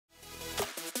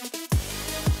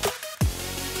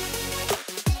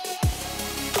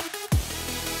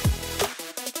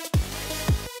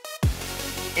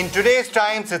In today's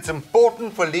times, it's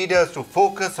important for leaders to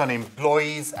focus on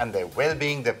employees and their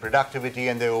well-being, their productivity,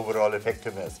 and their overall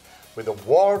effectiveness. With a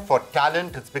war for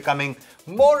talent, it's becoming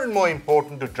more and more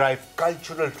important to drive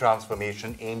cultural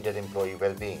transformation aimed at employee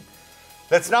well-being.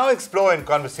 Let's now explore in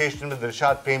conversation with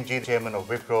Rishad Premji, Chairman of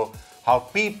Wipro, how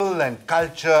people and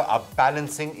culture are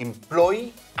balancing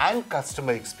employee and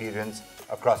customer experience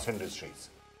across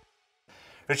industries.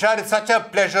 Rishad, it's such a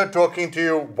pleasure talking to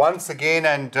you once again,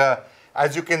 and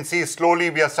as you can see, slowly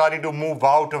we are starting to move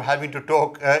out of having to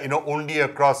talk only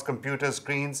across computer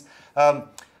screens.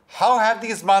 How have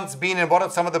these months been, and what are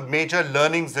some of the major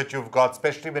learnings that you've got,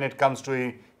 especially when it comes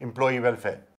to employee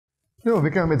welfare?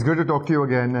 Vikram, it's good to talk to you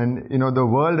again. And, the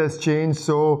world has changed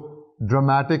so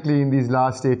dramatically in these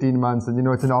last 18 months. And,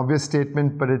 it's an obvious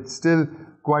statement, but it's still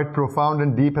quite profound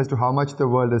and deep as to how much the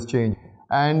world has changed.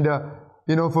 And,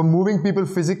 from moving people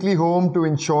physically home to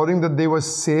ensuring that they were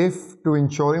safe, to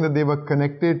ensuring that they were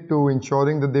connected, to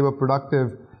ensuring that they were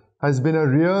productive, has been a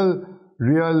real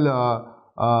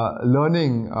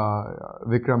learning,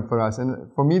 Vikram, for us. And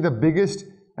for me, the biggest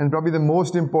and probably the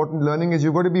most important learning is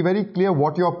you've got to be very clear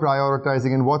what you're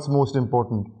prioritizing and what's most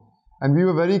important. And we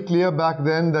were very clear back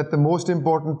then that the most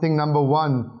important thing, number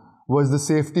one, was the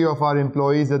safety of our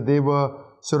employees, that they were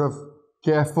sort of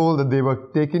careful, that they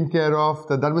were taken care of,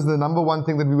 that was the number one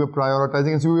thing that we were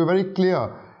prioritizing. And so we were very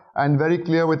clear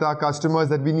with our customers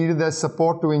that we needed their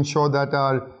support to ensure that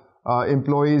our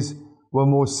employees were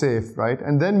more safe, right?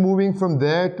 And then moving from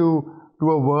there to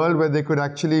a world where they could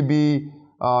actually be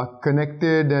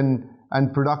connected and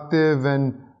productive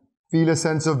and feel a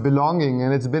sense of belonging.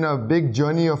 And it's been a big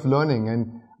journey of learning.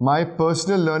 And my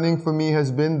personal learning for me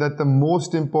has been that the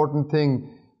most important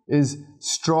thing is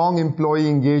strong employee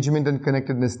engagement and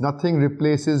connectedness. Nothing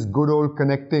replaces good old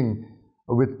connecting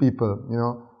with people.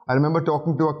 I remember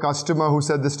talking to a customer who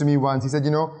said this to me once. He said,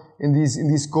 in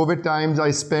these COVID times,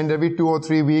 I spend every 2 or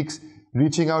 3 weeks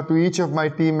reaching out to each of my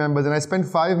team members, and I spend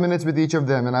 5 minutes with each of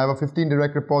them, and I have a 15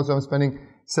 direct reports, so I'm spending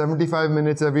 75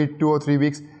 minutes every 2 or 3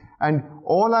 weeks, and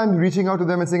all I'm reaching out to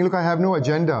them and saying, look, I have no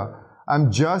agenda.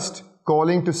 I'm just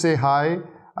calling to say hi.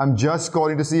 I'm just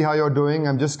calling to see how you're doing.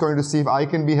 I'm just going to see if I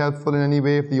can be helpful in any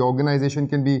way, if the organization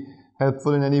can be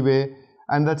helpful in any way.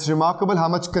 And that's remarkable how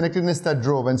much connectedness that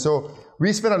drove. And so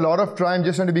we spent a lot of time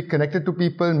just trying to be connected to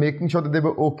people, making sure that they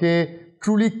were okay,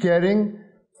 truly caring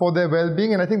for their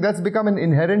well-being. And I think that's become an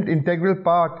inherent, integral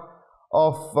part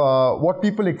of what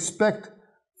people expect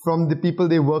from the people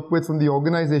they work with, from the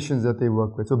organizations that they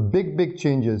work with. So big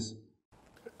changes.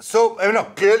 So,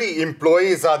 clearly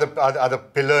employees are the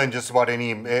pillar in just about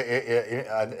any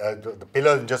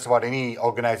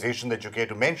organization that you care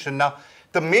to mention. Now,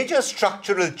 the major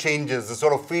structural changes, the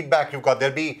sort of feedback you've got,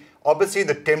 there'll be obviously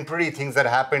the temporary things that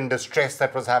happened, the stress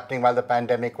that was happening while the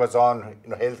pandemic was on,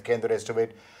 healthcare and the rest of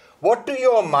it. What to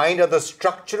your mind are the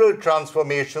structural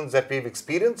transformations that we've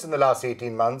experienced in the last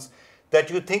 18 months that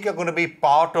you think are going to be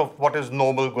part of what is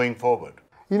normal going forward?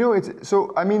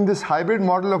 This hybrid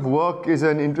model of work is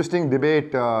an interesting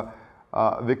debate,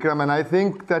 Vikram, and I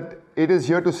think that it is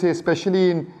here to stay,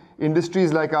 especially in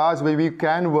industries like ours where we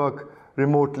can work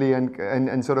remotely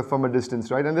and sort of from a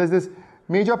distance, right? And there's this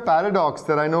major paradox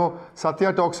that I know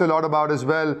Satya talks a lot about as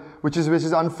well, which is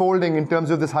unfolding in terms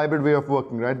of this hybrid way of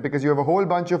working, right? Because you have a whole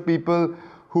bunch of people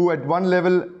who at one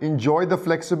level enjoy the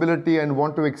flexibility and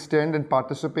want to extend and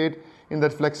participate in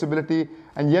that flexibility,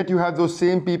 and yet you have those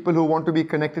same people who want to be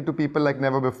connected to people like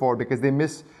never before because they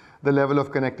miss the level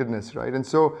of connectedness, right? And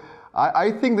so I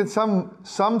think that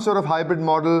some sort of hybrid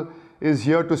model is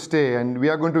here to stay, and we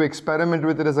are going to experiment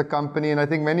with it as a company, and I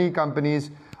think many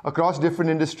companies across different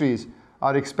industries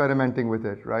are experimenting with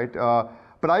it, right?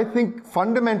 But I think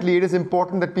fundamentally it is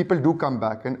important that people do come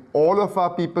back, and all of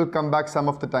our people come back some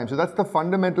of the time. So that's the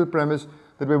fundamental premise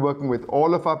that we're working with.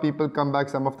 All of our people come back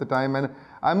some of the time, and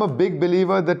I'm a big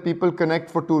believer that people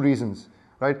connect for 2 reasons,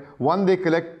 right? One, they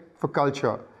connect for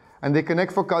culture, and they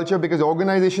connect for culture because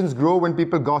organizations grow when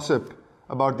people gossip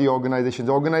about the organizations.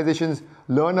 Organizations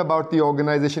learn about the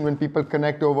organization when people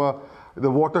connect over the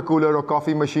water cooler or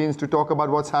coffee machines to talk about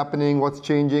what's happening, what's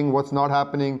changing, what's not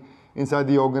happening inside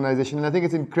the organization. And I think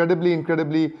it's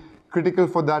incredibly critical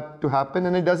for that to happen,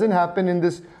 and it doesn't happen in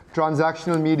this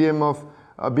transactional medium of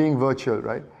being virtual,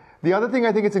 right? The other thing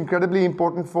I think it's incredibly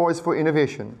important for is for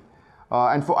innovation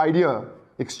and for idea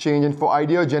exchange and for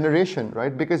idea generation,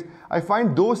 right? Because I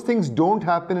find those things don't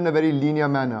happen in a very linear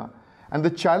manner. And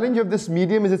the challenge of this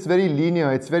medium is it's very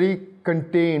linear, it's very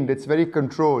contained, it's very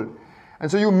controlled. And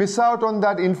so you miss out on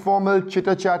that informal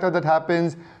chitter-chatter that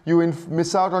happens, you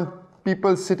miss out on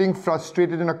people sitting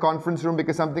frustrated in a conference room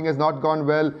because something has not gone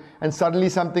well, and suddenly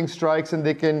something strikes and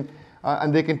they can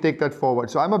and they can take that forward.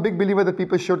 So I'm a big believer that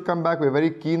people should come back. We're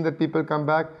very keen that people come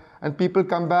back, and people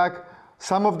come back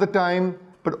some of the time,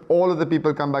 but all of the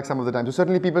people come back some of the time. So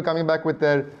certainly people coming back with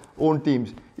their own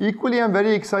teams. Equally, I'm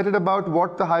very excited about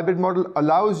what the hybrid model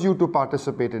allows you to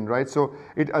participate in, right? So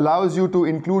it allows you to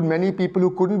include many people who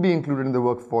couldn't be included in the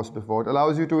workforce before. It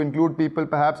allows you to include people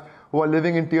perhaps who are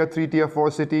living in tier 3, tier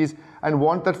 4 cities and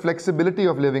want that flexibility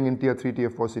of living in tier 3, tier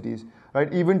 4 cities,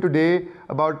 right? Even today,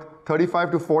 about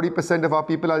 35 to 40% of our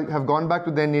people have gone back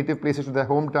to their native places, to their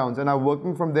hometowns, and are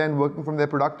working from there and working from there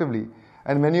productively.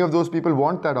 And many of those people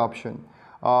want that option.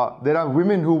 There are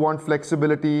women who want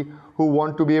flexibility, who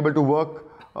want to be able to work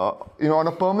on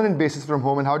a permanent basis from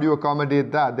home, and how do you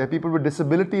accommodate that? There are people with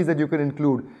disabilities that you can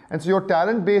include. And so your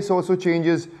talent base also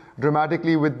changes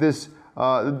dramatically with this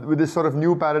sort of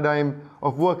new paradigm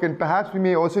of work. And perhaps we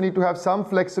may also need to have some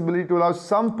flexibility to allow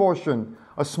some portion,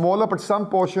 a smaller but some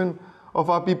portion of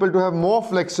our people to have more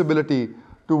flexibility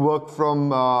to work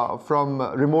from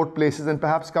remote places, and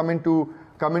perhaps come into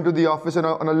the office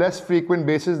on a less frequent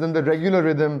basis than the regular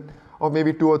rhythm of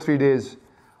maybe 2 or 3 days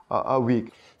a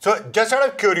week. So just out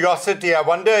of curiosity, I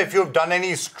wonder if you've done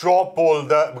any straw poll.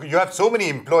 You have so many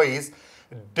employees.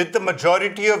 Did the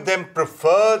majority of them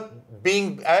prefer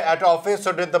being at office,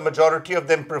 or did the majority of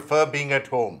them prefer being at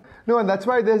home? No, and that's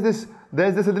why there's a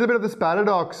little bit of this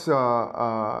paradox,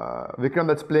 Vikram,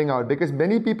 that's playing out, because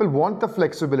many people want the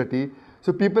flexibility.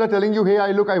 So people are telling you, hey,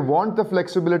 I want the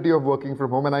flexibility of working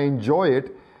from home and I enjoy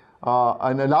it.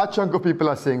 And a large chunk of people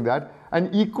are saying that.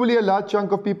 And equally a large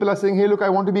chunk of people are saying, hey, look, I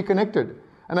want to be connected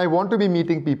and I want to be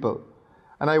meeting people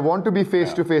and I want to be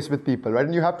face to face with people, right?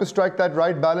 And you have to strike that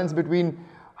right balance between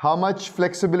how much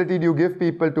flexibility do you give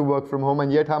people to work from home,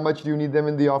 and yet how much do you need them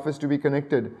in the office to be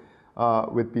connected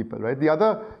with people, right? The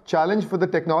other challenge for the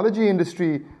technology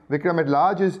industry, Vikram, at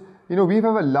large is, we have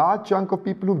a large chunk of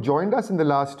people who've joined us in the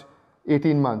last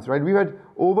 18 months, right? We've had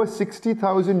over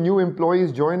 60,000 new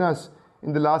employees join us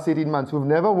in the last 18 months who've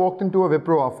never walked into a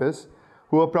Wipro office,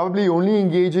 who are probably only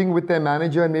engaging with their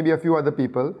manager and maybe a few other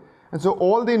people. And so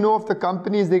all they know of the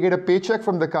company is they get a paycheck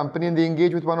from the company and they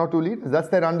engage with 1 or 2 leaders. That's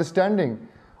their understanding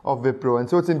of Wipro. And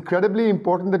so it's incredibly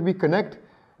important that we connect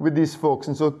with these folks.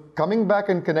 And so coming back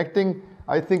and connecting,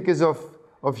 I think, is of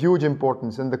huge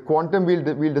importance. And the quantum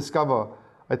we'll discover,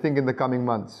 I think, in the coming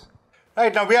months.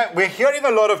 Right, now we're hearing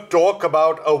a lot of talk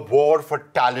about a war for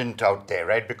talent out there,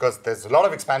 right? Because there's a lot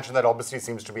of expansion that obviously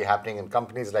seems to be happening in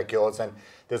companies like yours, and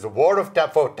there's a war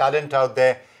for talent out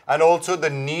there, and also the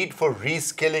need for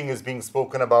reskilling is being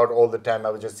spoken about all the time.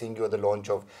 I was just seeing you at the launch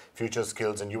of Future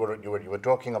Skills, and you were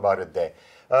talking about it there.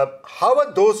 How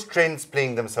are those trends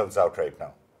playing themselves out right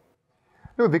now?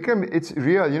 No, Vikram, it's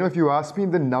real. If you ask me,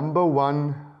 the number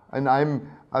one, and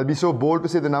I'll be so bold to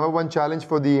say the number one challenge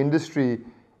for the industry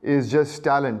is just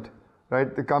talent,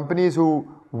 right? The companies who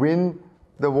win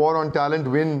the war on talent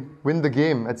win the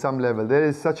game at some level. There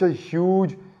is such a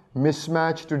huge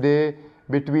mismatch today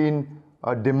between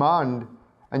demand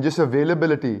and just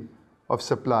availability of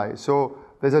supply. So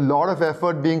there's a lot of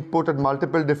effort being put at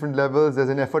multiple different levels. There's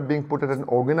an effort being put at an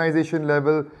organization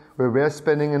level where we're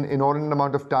spending an inordinate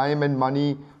amount of time and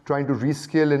money trying to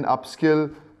reskill and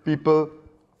upskill people.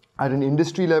 At an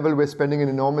industry level, we're spending an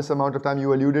enormous amount of time.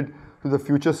 You alluded to the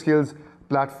Future Skills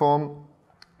platform.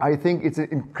 I think it's an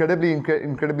incredibly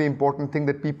important thing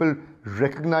that people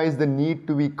recognize the need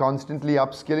to be constantly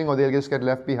upskilling, or they'll just get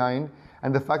left behind.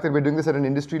 And the fact that we're doing this at an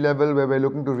industry level where we're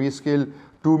looking to reskill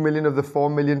 2 million of the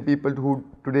 4 million people who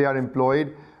today are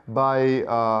employed by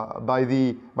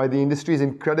the industry is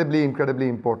incredibly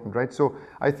important, right? So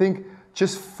I think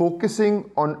just focusing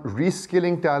on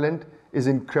reskilling talent is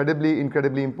incredibly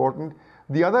important.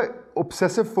 The other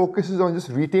obsessive focus is on just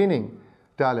retaining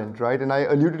talent, right? And I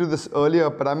alluded to this earlier,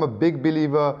 but I'm a big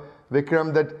believer,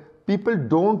 Vikram, that people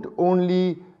don't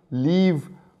only leave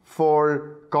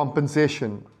for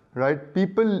compensation, right?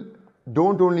 People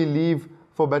don't only leave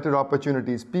for better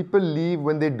opportunities. People leave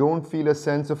when they don't feel a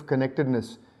sense of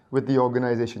connectedness with the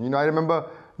organization. I remember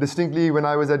distinctly when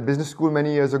I was at business school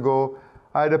many years ago,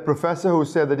 I had a professor who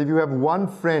said that if you have one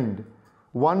friend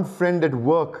at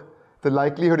work, the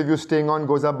likelihood of you staying on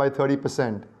goes up by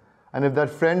 30%. And if that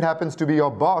friend happens to be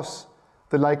your boss,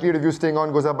 the likelihood of you staying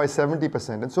on goes up by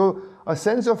 70%. And so a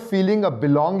sense of feeling a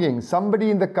belonging,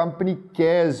 somebody in the company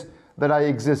cares that I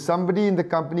exist, somebody in the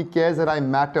company cares that I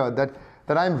matter,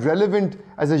 that I'm relevant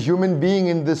as a human being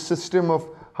in this system of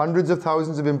hundreds of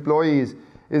thousands of employees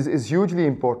is hugely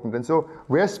important. And so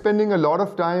we're spending a lot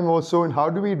of time also in how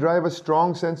do we drive a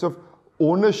strong sense of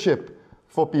ownership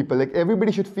for people. Like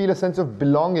everybody should feel a sense of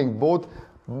belonging, both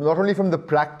not only from the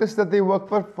practice that they work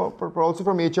for, but also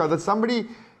from HR, that somebody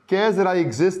cares that I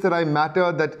exist, that I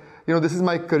matter, this is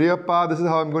my career path, this is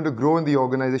how I'm going to grow in the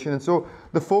organization. And so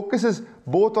the focus is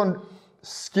both on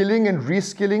skilling and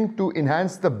reskilling to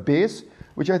enhance the base,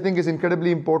 which I think is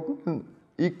incredibly important, and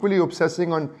equally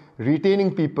obsessing on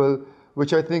retaining people,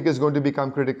 which I think is going to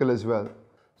become critical as well.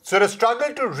 So the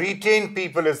struggle to retain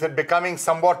people, is it becoming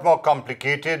somewhat more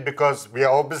complicated because we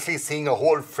are obviously seeing a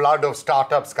whole flood of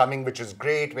startups coming, which is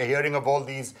great. We're hearing of all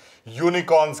these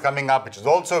unicorns coming up, which is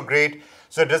also great.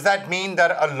 So does that mean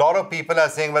that a lot of people are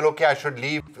saying, well, okay, I should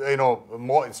leave,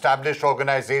 more established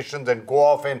organizations and go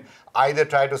off and either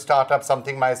try to start up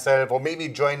something myself or maybe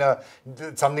join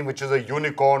something which is a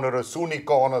unicorn or a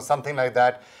soonicorn or something like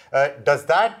that? Does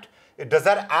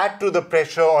that add to the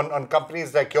pressure on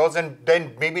companies like yours? And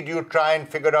then maybe do you try and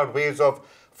figure out ways of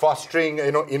fostering,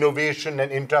 innovation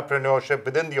and entrepreneurship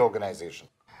within the organization?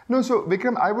 No, so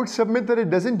Vikram, I would submit that it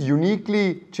doesn't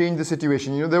uniquely change the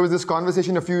situation. There was this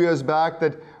conversation a few years back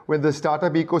that when the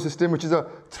startup ecosystem, which is a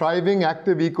thriving,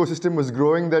 active ecosystem, was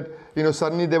growing, that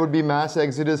suddenly there would be mass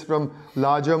exodus from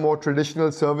larger, more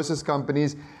traditional services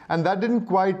companies, and that didn't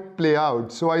quite play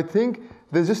out. So I think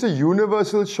there's just a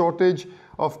universal shortage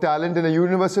of talent and a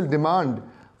universal demand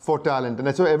for talent.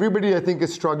 And so everybody, I think,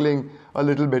 is struggling a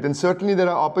little bit. And certainly there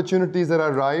are opportunities that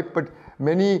are ripe, but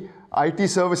many IT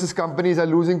services companies are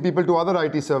losing people to other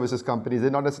IT services companies. They're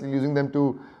not necessarily losing them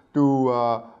to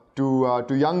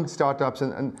young startups.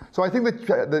 And so I think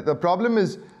that the problem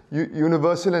is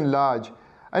universal and large.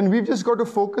 And we've just got to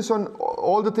focus on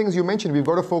all the things you mentioned. We've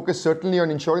got to focus certainly on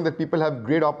ensuring that people have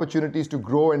great opportunities to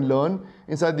grow and learn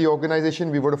inside the organization.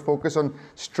 We've got to focus on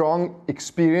strong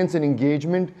experience and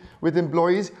engagement with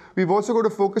employees. We've also got to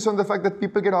focus on the fact that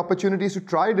people get opportunities to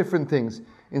try different things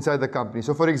inside the company.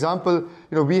 So for example,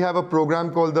 we have a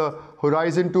program called the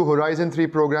Horizon 2, Horizon 3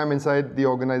 program inside the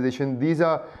organization.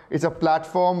 It's a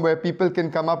platform where people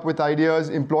can come up with ideas,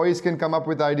 employees can come up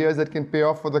with ideas that can pay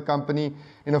off for the company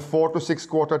in a 4 to 6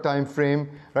 quarter time frame,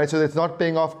 right? So it's not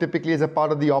paying off typically as a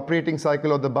part of the operating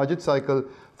cycle or the budget cycle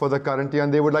for the current year,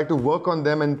 and they would like to work on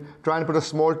them and try and put a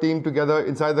small team together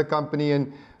inside the company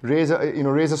and raise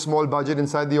a small budget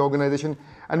inside the organization.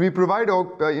 And we provide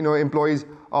employees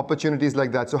opportunities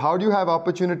like that. So how do you have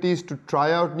opportunities to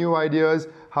try out new ideas?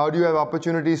 How do you have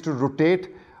opportunities to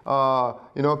rotate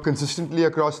consistently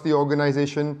across the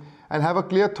organization and have a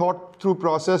clear thought through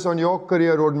process on your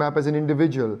career roadmap as an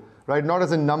individual, right? Not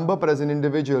as a number, but as an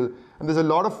individual. And there's a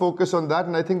lot of focus on that,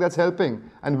 and I think that's helping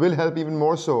and will help even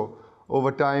more so over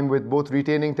time with both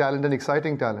retaining talent and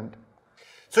exciting talent.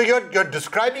 So you're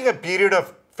describing a period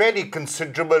of fairly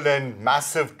considerable and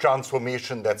massive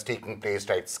transformation that's taking place,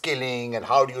 right? Skilling, and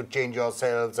how do you change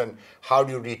yourselves, and how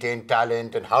do you retain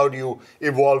talent, and how do you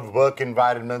evolve work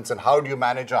environments, and how do you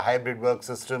manage a hybrid work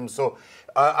system? So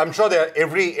I'm sure that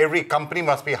every company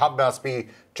must be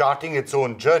charting its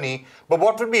own journey. But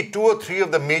what would be 2 or 3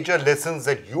 of the major lessons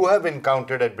that you have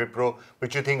encountered at Wipro,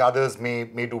 which you think others may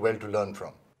do well to learn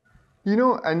from?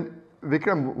 And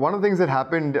Vikram, one of the things that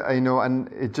happened, and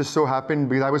it just so happened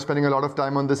because I was spending a lot of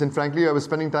time on this, and frankly, I was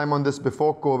spending time on this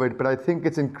before COVID, but I think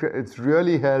it's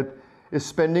really helped, is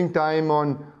spending time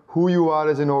on who you are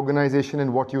as an organization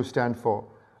and what you stand for,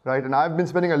 right? And I've been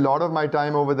spending a lot of my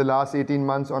time over the last 18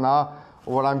 months on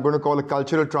what I'm going to call a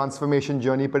cultural transformation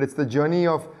journey, but it's the journey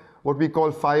of what we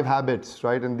call 5 habits,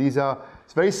 right? And these are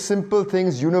very simple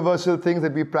things, universal things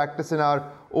that we practice in our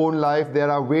own life. There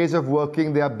are ways of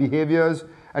working, there are behaviors,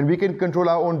 and we can control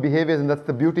our own behaviors, and that's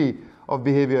the beauty of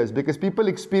behaviors, because people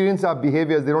experience our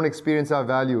behaviors, they don't experience our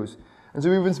values. And so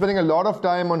we've been spending a lot of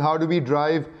time on how do we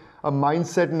drive a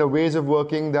mindset and a ways of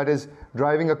working that is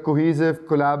driving a cohesive,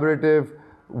 collaborative,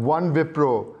 one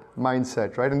Wipro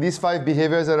mindset, right? And these 5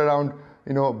 behaviors are around,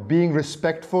 being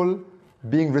respectful,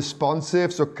 being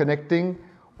responsive, so connecting,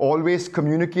 always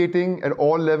communicating at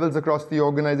all levels across the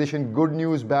organization, good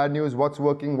news, bad news, what's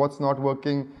working, what's not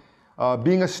working,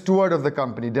 being a steward of the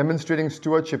company, demonstrating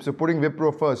stewardship, so putting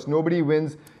Wipro first. Nobody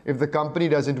wins if the company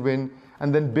doesn't win.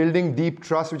 And then building deep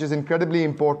trust, which is incredibly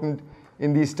important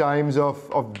in these times of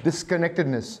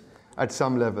disconnectedness at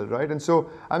some level, right? And so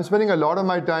I'm spending a lot of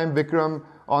my time, Vikram,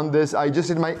 on this. I just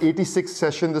did my 86th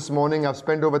session this morning. I've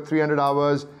spent over 300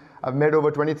 hours. I've met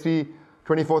over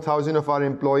 24,000 of our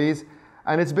employees.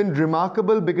 And it's been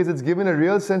remarkable because it's given a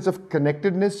real sense of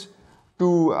connectedness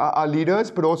to our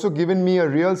leaders, but also given me a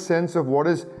real sense of what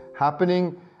is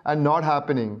happening and not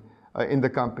happening in the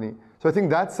company. So I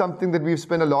think that's something that we've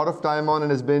spent a lot of time on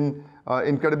and has been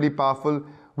incredibly powerful.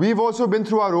 We've also been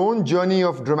through our own journey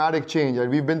of dramatic change. Right?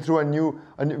 We've been through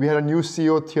we had a new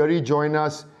CEO, Thierry, join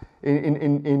us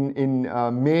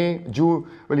in May, June.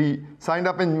 Well, he signed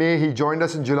up in May. He joined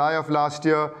us in July of last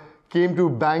year. came to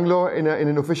Bangalore in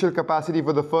an official capacity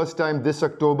for the first time this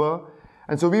October.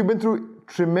 And so we've been through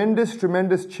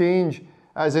tremendous change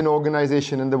as an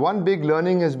organization. And the one big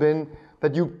learning has been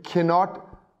that you cannot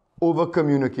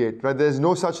over-communicate, right? There's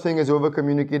no such thing as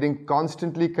over-communicating.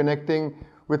 Constantly connecting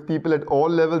with people at all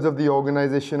levels of the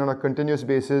organization on a continuous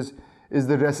basis is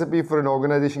the recipe for an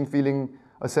organization feeling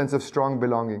a sense of strong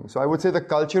belonging. So I would say the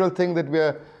cultural thing that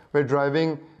we're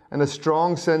driving and a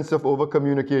strong sense of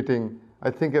over-communicating,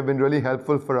 I think have been really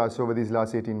helpful for us over these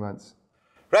last 18 months.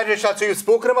 Right, Rishad, so you've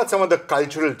spoken about some of the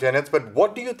cultural tenets, but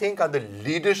what do you think are the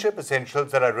leadership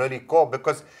essentials that are really core?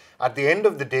 Because at the end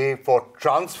of the day, for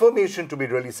transformation to be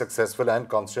really successful and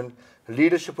constant,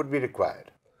 leadership would be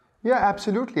required. Yeah,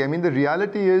 absolutely. I mean, the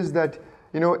reality is that,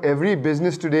 every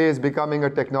business today is becoming a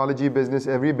technology business.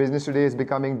 Every business today is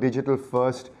becoming digital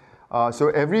first.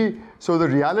 So the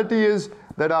reality is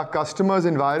that our customers'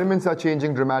 environments are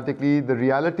changing dramatically. The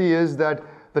reality is that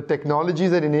the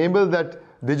technologies that enable that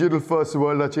digital first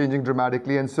world are changing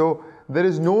dramatically. And so there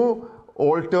is no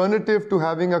alternative to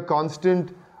having a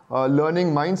constant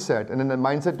learning mindset and a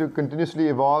mindset to continuously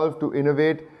evolve, to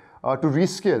innovate, to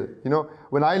reskill.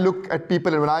 When I look at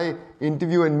people and when I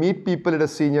interview and meet people at a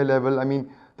senior level, I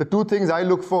mean, the two things I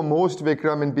look for most,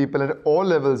 Vikram, in people at all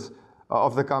levels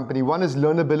of the company. One is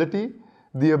learnability,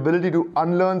 the ability to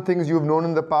unlearn things you've known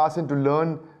in the past and to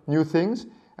learn new things.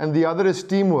 And the other is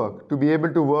teamwork, to be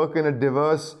able to work in a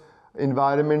diverse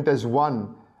environment as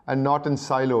one and not in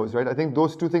silos, right? I think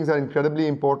those two things are incredibly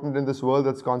important in this world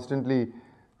that's constantly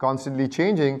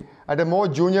changing. At a more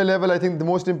junior level, I think the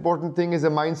most important thing is a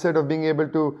mindset of being able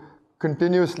to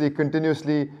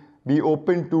continuously be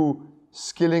open to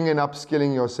skilling and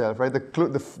upskilling yourself, right?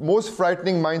 The most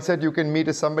frightening mindset you can meet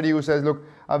is somebody who says, look,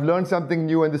 I've learned something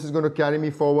new and this is going to carry me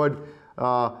forward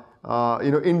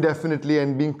indefinitely,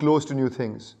 and being close to new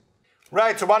things.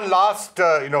 Right. So one last,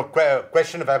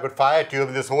 question, if I could fire to you.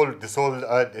 This whole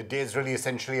day is really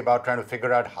essentially about trying to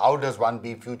figure out how does one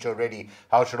be future ready?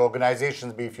 How should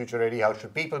organizations be future ready? How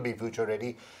should people be future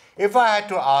ready? If I had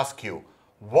to ask you,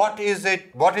 what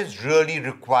is really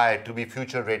required to be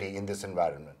future ready in this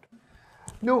environment?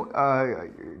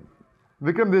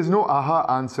 Vikram, there's no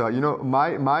aha answer.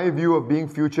 My view of being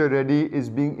future ready is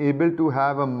being able to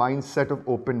have a mindset of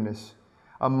openness.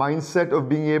 A mindset of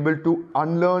being able to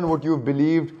unlearn what you've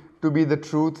believed to be the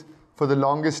truth for the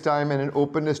longest time, and an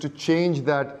openness to change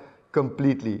that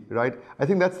completely, right? I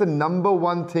think that's the number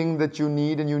one thing that you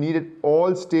need, and you need at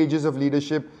all stages of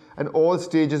leadership and all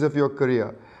stages of your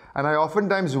career. And I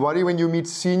oftentimes worry when you meet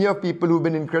senior people who've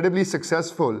been incredibly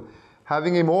successful,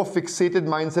 having a more fixated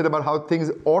mindset about how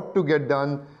things ought to get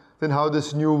done than how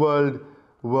this new world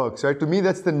works, right? To me,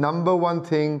 that's the number one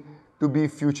thing to be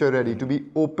future ready, to be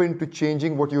open to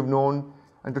changing what you've known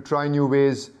and to try new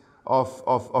ways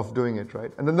of doing it,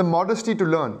 right? And then the modesty to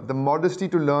learn.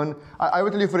 I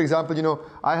would tell you, for example,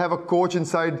 I have a coach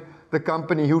inside the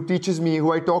company who teaches me,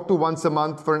 who I talk to once a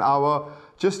month for an hour,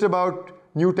 just about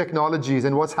new technologies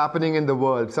and what's happening in the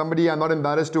world. Somebody I'm not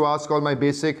embarrassed to ask all my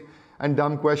basic and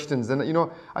dumb questions. And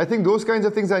I think those kinds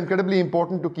of things are incredibly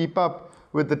important to keep up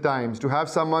with the times, to have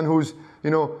someone who's,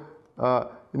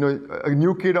 a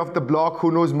new kid off the block who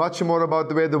knows much more about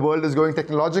the way the world is going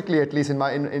technologically, at least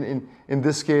in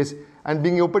this case, and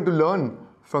being open to learn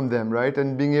from them, right?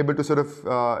 And being able to sort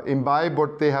of imbibe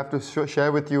what they have to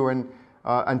share with you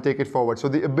and take it forward. So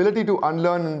the ability to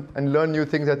unlearn and learn new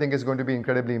things, I think, is going to be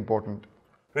incredibly important.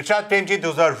 Rishad Premji,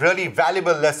 those are really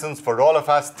valuable lessons for all of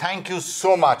us. Thank you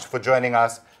so much for joining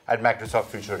us at Microsoft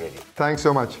Future Ready. Thanks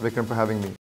so much, Vikram, for having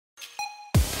me.